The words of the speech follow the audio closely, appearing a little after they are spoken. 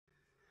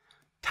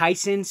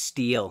Tyson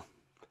Steele.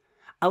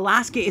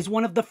 Alaska is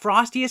one of the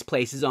frostiest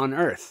places on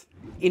Earth.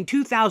 In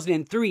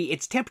 2003,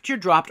 its temperature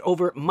dropped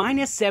over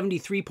minus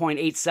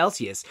 73.8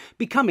 Celsius,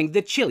 becoming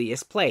the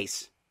chilliest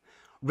place.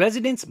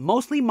 Residents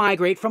mostly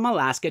migrate from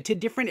Alaska to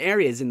different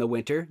areas in the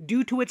winter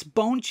due to its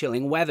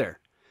bone-chilling weather.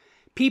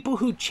 People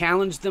who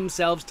challenge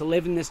themselves to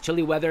live in this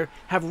chilly weather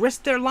have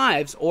risked their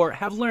lives or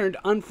have learned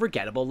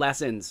unforgettable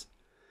lessons.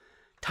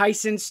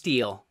 Tyson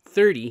Steele,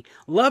 30,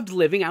 loved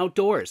living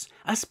outdoors,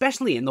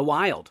 especially in the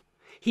wild.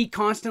 He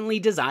constantly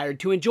desired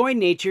to enjoy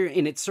nature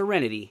in its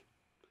serenity.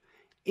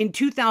 In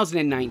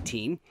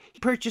 2019, he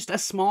purchased a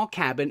small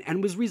cabin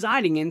and was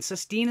residing in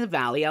Sistina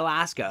Valley,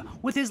 Alaska,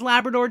 with his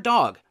Labrador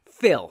dog,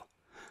 Phil.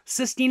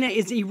 Sistina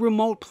is a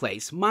remote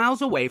place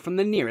miles away from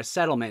the nearest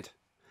settlement.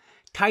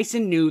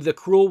 Tyson knew the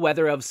cruel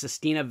weather of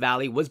Sistina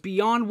Valley was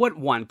beyond what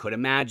one could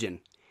imagine.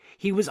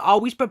 He was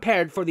always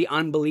prepared for the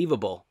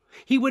unbelievable.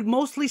 He would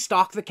mostly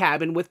stock the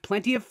cabin with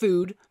plenty of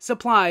food,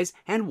 supplies,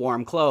 and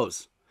warm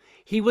clothes.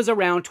 He was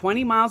around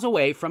 20 miles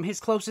away from his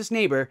closest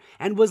neighbor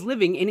and was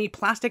living in a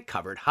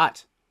plastic-covered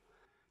hut.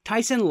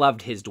 Tyson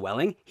loved his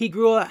dwelling. He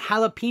grew a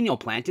jalapeno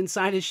plant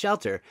inside his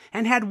shelter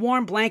and had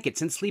warm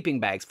blankets and sleeping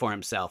bags for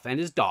himself and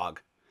his dog.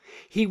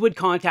 He would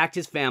contact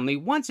his family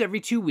once every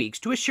 2 weeks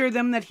to assure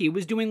them that he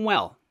was doing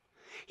well.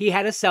 He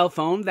had a cell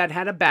phone that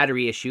had a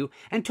battery issue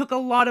and took a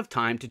lot of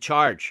time to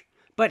charge,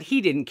 but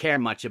he didn't care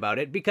much about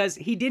it because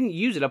he didn't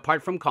use it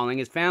apart from calling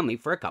his family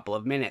for a couple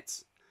of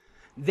minutes.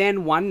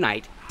 Then one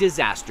night,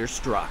 disaster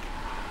struck.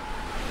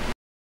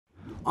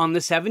 On the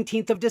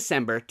 17th of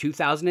December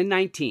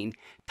 2019,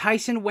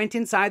 Tyson went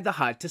inside the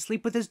hut to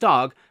sleep with his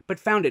dog, but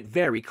found it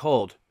very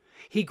cold.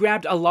 He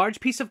grabbed a large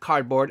piece of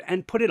cardboard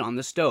and put it on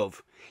the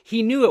stove.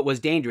 He knew it was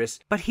dangerous,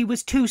 but he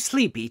was too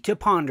sleepy to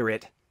ponder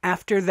it.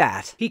 After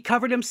that, he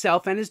covered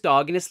himself and his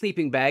dog in a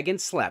sleeping bag and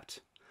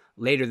slept.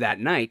 Later that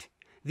night,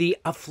 the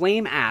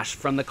aflame ash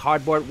from the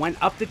cardboard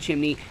went up the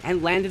chimney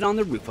and landed on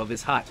the roof of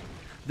his hut.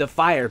 The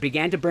fire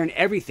began to burn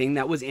everything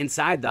that was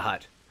inside the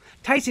hut.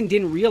 Tyson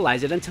didn't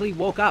realize it until he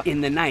woke up in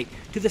the night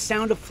to the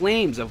sound of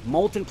flames of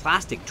molten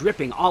plastic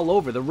dripping all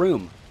over the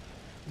room.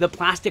 The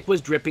plastic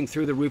was dripping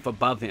through the roof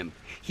above him.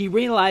 He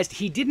realized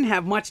he didn't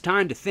have much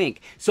time to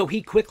think, so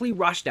he quickly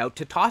rushed out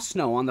to toss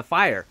snow on the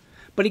fire.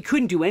 But he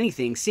couldn't do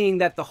anything, seeing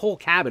that the whole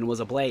cabin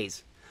was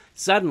ablaze.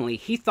 Suddenly,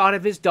 he thought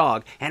of his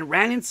dog and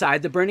ran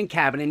inside the burning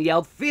cabin and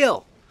yelled,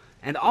 "Phil!"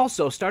 and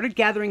also started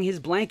gathering his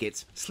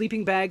blankets,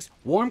 sleeping bags,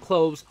 warm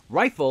clothes,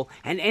 rifle,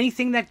 and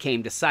anything that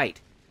came to sight.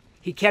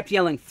 He kept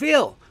yelling,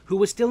 "Phil!" who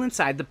was still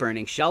inside the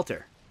burning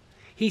shelter.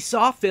 He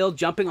saw Phil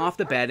jumping off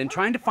the bed and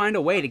trying to find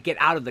a way to get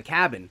out of the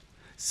cabin.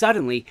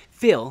 Suddenly,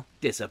 Phil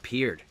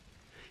disappeared.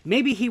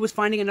 Maybe he was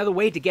finding another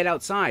way to get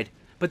outside,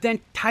 but then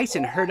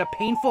Tyson heard a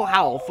painful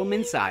howl from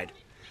inside.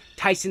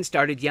 Tyson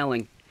started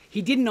yelling.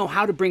 He didn't know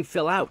how to bring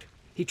Phil out.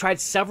 He tried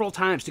several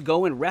times to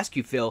go and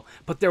rescue Phil,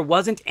 but there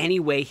wasn't any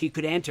way he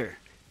could enter.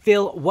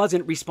 Phil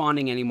wasn't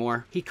responding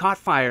anymore. He caught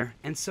fire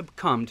and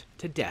succumbed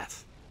to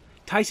death.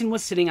 Tyson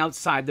was sitting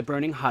outside the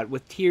burning hut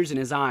with tears in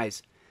his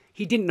eyes.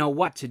 He didn't know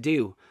what to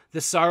do.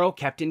 The sorrow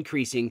kept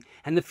increasing,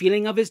 and the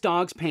feeling of his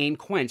dog's pain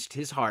quenched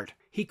his heart.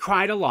 He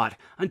cried a lot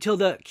until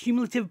the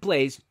cumulative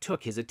blaze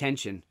took his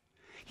attention.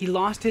 He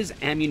lost his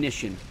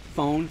ammunition,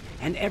 phone,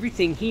 and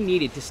everything he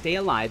needed to stay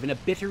alive in a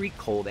bitterly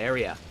cold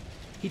area.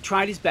 He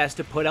tried his best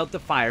to put out the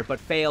fire, but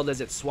failed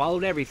as it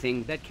swallowed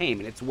everything that came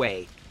in its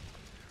way.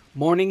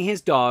 Mourning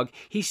his dog,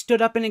 he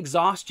stood up in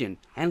exhaustion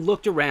and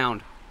looked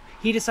around.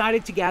 He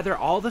decided to gather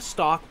all the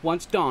stock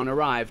once dawn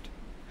arrived.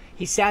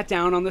 He sat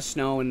down on the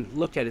snow and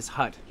looked at his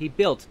hut he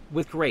built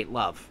with great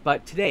love,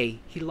 but today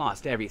he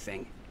lost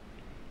everything.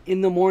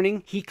 In the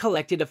morning, he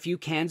collected a few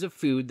cans of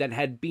food that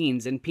had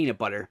beans and peanut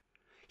butter.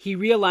 He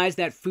realized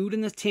that food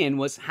in the tin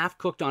was half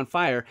cooked on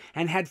fire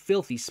and had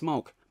filthy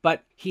smoke,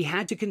 but he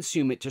had to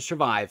consume it to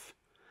survive.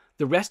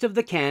 The rest of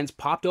the cans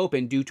popped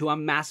open due to a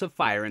massive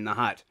fire in the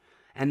hut,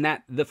 and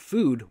that the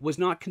food was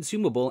not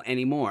consumable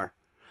anymore.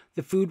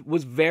 The food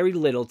was very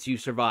little to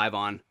survive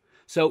on,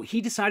 so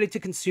he decided to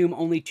consume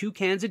only 2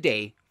 cans a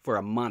day for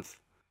a month.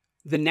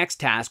 The next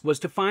task was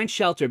to find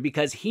shelter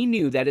because he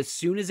knew that as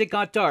soon as it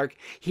got dark,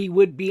 he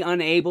would be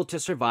unable to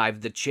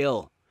survive the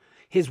chill.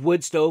 His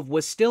wood stove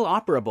was still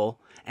operable,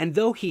 and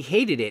though he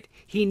hated it,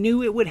 he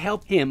knew it would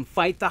help him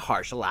fight the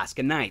harsh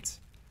Alaska nights.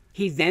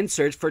 He then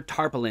searched for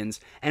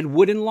tarpaulins and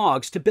wooden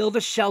logs to build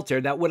a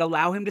shelter that would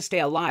allow him to stay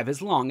alive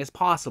as long as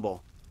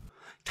possible.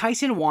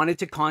 Tyson wanted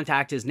to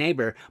contact his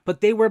neighbor,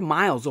 but they were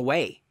miles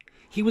away.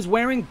 He was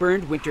wearing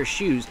burned winter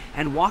shoes,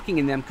 and walking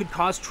in them could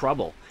cause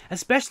trouble,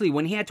 especially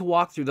when he had to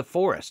walk through the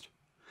forest.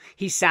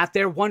 He sat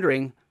there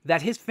wondering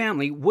that his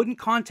family wouldn't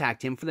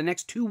contact him for the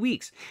next 2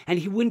 weeks, and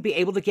he wouldn't be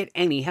able to get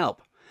any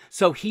help.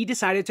 So he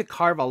decided to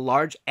carve a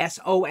large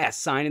SOS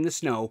sign in the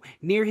snow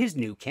near his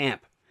new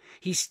camp.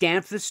 He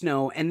stamped the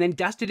snow and then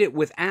dusted it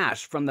with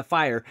ash from the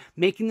fire,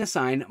 making the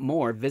sign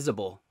more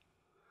visible.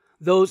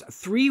 Those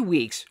 3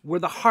 weeks were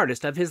the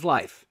hardest of his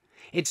life.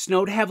 It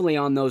snowed heavily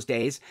on those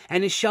days,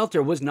 and his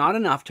shelter was not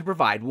enough to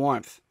provide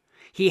warmth.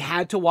 He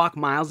had to walk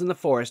miles in the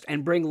forest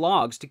and bring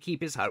logs to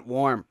keep his hut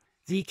warm.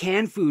 The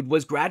canned food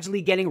was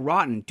gradually getting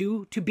rotten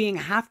due to being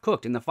half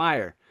cooked in the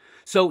fire,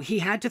 so he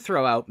had to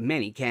throw out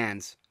many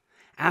cans.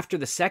 After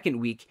the second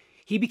week,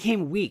 he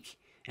became weak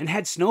and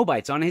had snow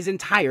bites on his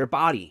entire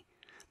body.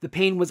 The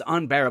pain was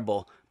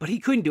unbearable, but he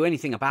couldn't do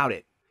anything about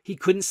it. He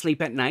couldn't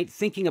sleep at night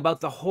thinking about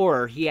the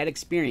horror he had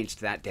experienced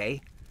that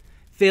day.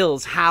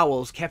 Phil's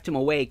howls kept him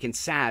awake and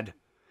sad.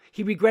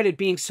 He regretted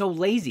being so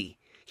lazy.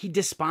 He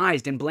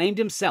despised and blamed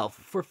himself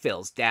for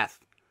Phil's death.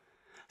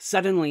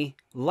 Suddenly,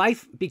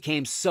 life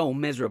became so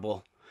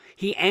miserable.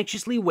 He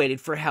anxiously waited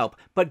for help,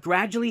 but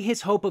gradually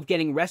his hope of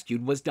getting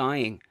rescued was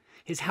dying.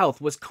 His health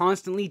was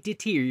constantly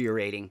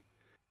deteriorating.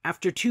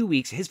 After 2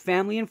 weeks, his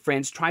family and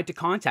friends tried to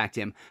contact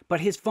him, but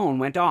his phone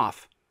went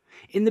off.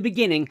 In the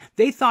beginning,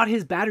 they thought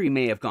his battery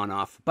may have gone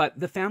off, but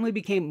the family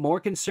became more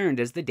concerned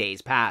as the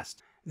days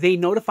passed. They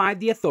notified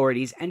the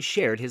authorities and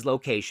shared his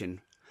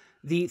location.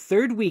 The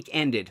third week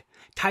ended.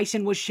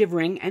 Tyson was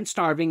shivering and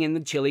starving in the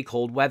chilly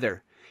cold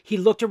weather. He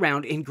looked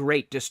around in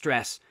great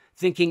distress,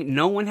 thinking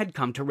no one had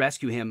come to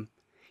rescue him.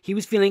 He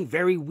was feeling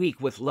very weak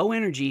with low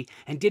energy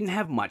and didn't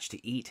have much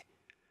to eat.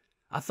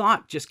 A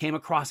thought just came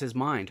across his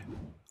mind.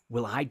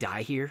 Will I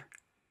die here?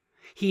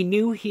 He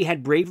knew he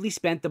had bravely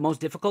spent the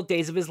most difficult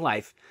days of his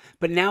life,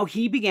 but now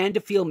he began to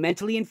feel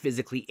mentally and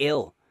physically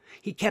ill.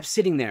 He kept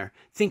sitting there,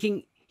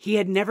 thinking he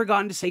had never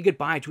gotten to say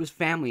goodbye to his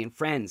family and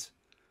friends.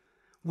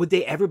 Would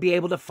they ever be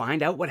able to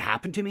find out what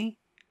happened to me?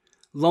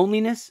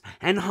 Loneliness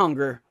and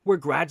hunger were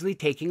gradually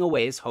taking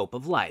away his hope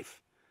of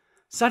life.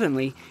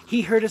 Suddenly,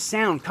 he heard a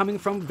sound coming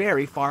from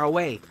very far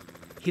away.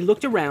 He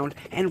looked around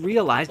and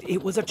realized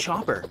it was a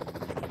chopper.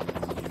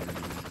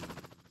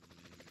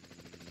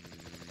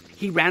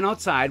 He ran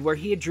outside where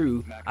he had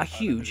drew a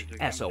huge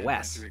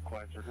SOS.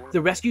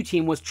 The rescue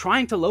team was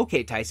trying to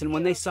locate Tyson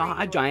when they saw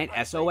a giant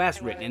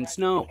SOS written in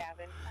snow.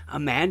 A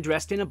man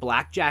dressed in a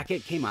black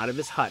jacket came out of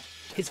his hut.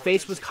 His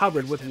face was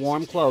covered with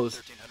warm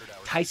clothes.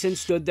 Tyson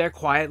stood there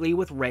quietly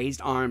with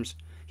raised arms.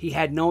 He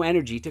had no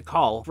energy to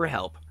call for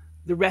help.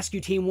 The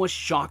rescue team was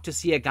shocked to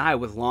see a guy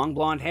with long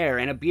blonde hair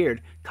and a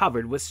beard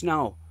covered with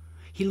snow.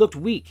 He looked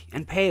weak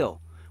and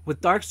pale,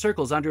 with dark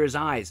circles under his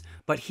eyes,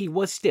 but he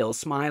was still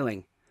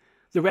smiling.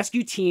 The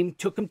rescue team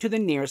took him to the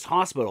nearest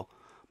hospital,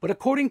 but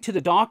according to the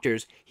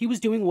doctors, he was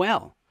doing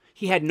well.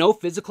 He had no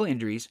physical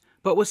injuries,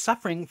 but was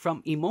suffering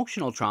from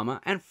emotional trauma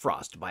and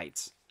frost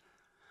bites.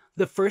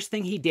 The first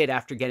thing he did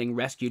after getting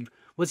rescued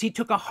was he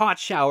took a hot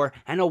shower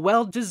and a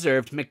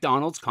well-deserved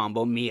McDonald's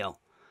combo meal.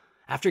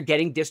 After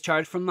getting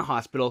discharged from the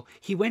hospital,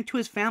 he went to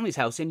his family's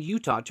house in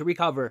Utah to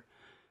recover.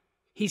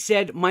 He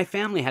said, "My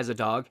family has a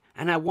dog,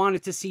 and I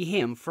wanted to see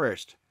him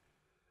first."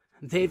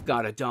 "They've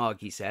got a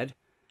dog," he said,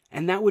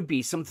 "and that would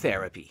be some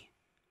therapy."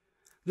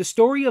 The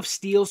story of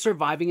Steele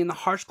surviving in the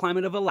harsh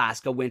climate of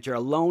Alaska winter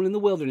alone in the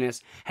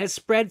wilderness has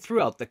spread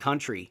throughout the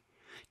country.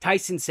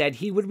 Tyson said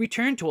he would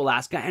return to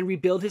Alaska and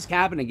rebuild his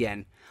cabin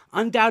again.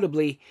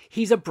 Undoubtedly,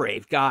 he's a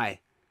brave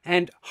guy,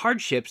 and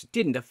hardships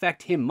didn't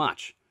affect him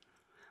much.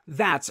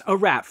 That's a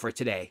wrap for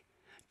today.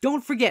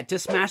 Don't forget to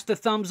smash the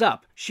thumbs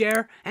up,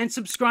 share, and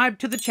subscribe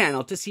to the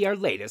channel to see our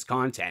latest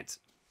content.